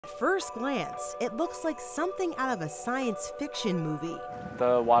At first glance, it looks like something out of a science fiction movie.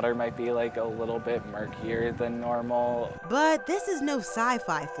 The water might be like a little bit murkier than normal. But this is no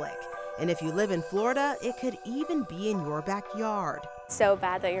sci-fi flick. And if you live in Florida, it could even be in your backyard. So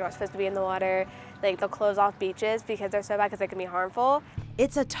bad that you're not supposed to be in the water. Like, they'll close off beaches because they're so bad because they can be harmful.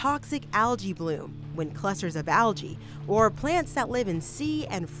 It's a toxic algae bloom, when clusters of algae, or plants that live in sea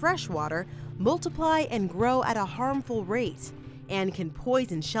and fresh water, multiply and grow at a harmful rate, and can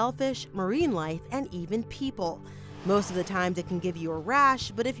poison shellfish, marine life, and even people. Most of the times it can give you a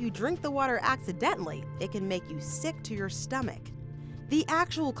rash, but if you drink the water accidentally, it can make you sick to your stomach. The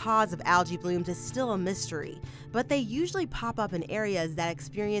actual cause of algae blooms is still a mystery, but they usually pop up in areas that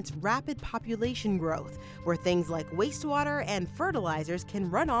experience rapid population growth, where things like wastewater and fertilizers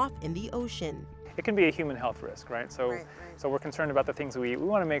can run off in the ocean. It can be a human health risk, right? So we're concerned about the things we eat. We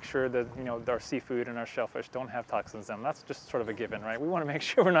want to make sure that our seafood and our shellfish don't have toxins in them. That's just sort of a given, right? We want to make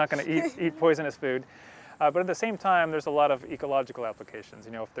sure we're not going to eat poisonous food. But at the same time, there's a lot of ecological applications.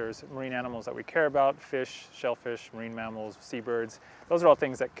 If there's marine animals that we care about, fish, shellfish, marine mammals, seabirds, those are all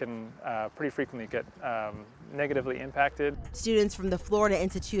things that can pretty frequently get negatively impacted. Students from the Florida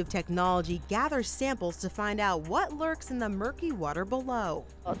Institute of Technology gather samples to find out what lurks in the murky water below.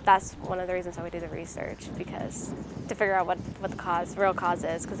 Well, that's one of the reasons why we do the research, because to figure out what the real cause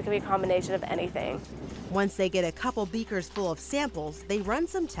is, because it can be a combination of anything. Once they get a couple beakers full of samples, they run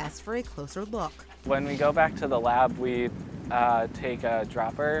some tests for a closer look. When we go back to the lab, we take a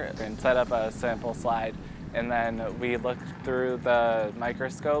dropper and set up a sample slide, and then we look through the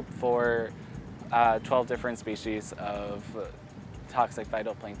microscope for 12 different species of toxic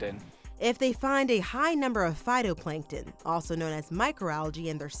phytoplankton. If they find a high number of phytoplankton, also known as microalgae,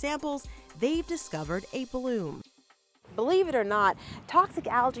 in their samples, they've discovered a bloom. Believe it or not, toxic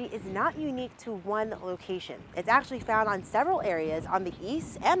algae is not unique to one location. It's actually found on several areas on the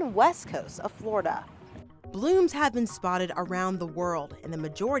east and west coast of Florida. Blooms have been spotted around the world, and the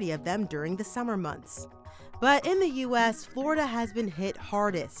majority of them during the summer months. But in the U.S., Florida has been hit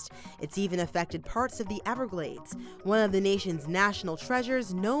hardest. It's even affected parts of the Everglades, one of the nation's national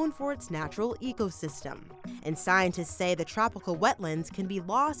treasures known for its natural ecosystem. And scientists say the tropical wetlands can be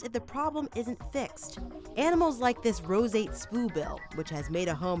lost if the problem isn't fixed. Animals like this roseate spoonbill, which has made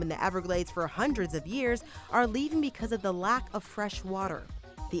a home in the Everglades for hundreds of years, are leaving because of the lack of fresh water.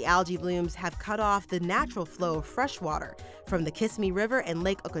 The algae blooms have cut off the natural flow of fresh water from the Kissimmee River and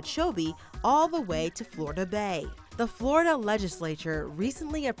Lake Okeechobee all the way to Florida Bay. The Florida legislature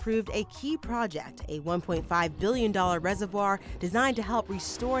recently approved a key project, a $1.5 billion reservoir designed to help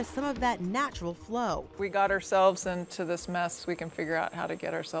restore some of that natural flow. We got ourselves into this mess. We can figure out how to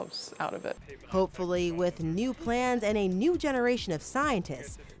get ourselves out of it. Hopefully, with new plans and a new generation of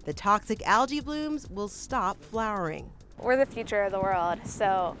scientists, the toxic algae blooms will stop flowering. We're the future of the world,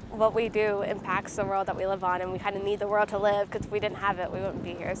 so what we do impacts the world that we live on, and we kind of need the world to live, because if we didn't have it, we wouldn't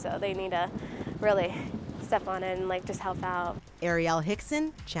be here. So they need to really step on it and just help out. Arielle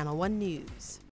Hickson, Channel 1 News.